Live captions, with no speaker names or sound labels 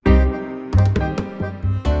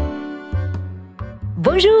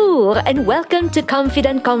Bonjour and welcome to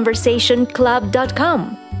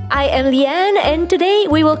confidentconversationclub.com. I am Liane and today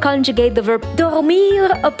we will conjugate the verb dormir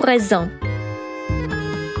au présent.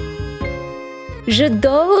 Je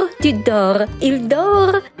dors, tu dors, il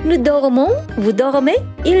dort, nous dormons, vous dormez,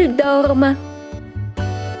 ils dorment.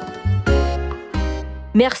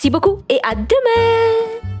 Merci beaucoup et à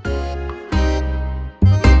demain!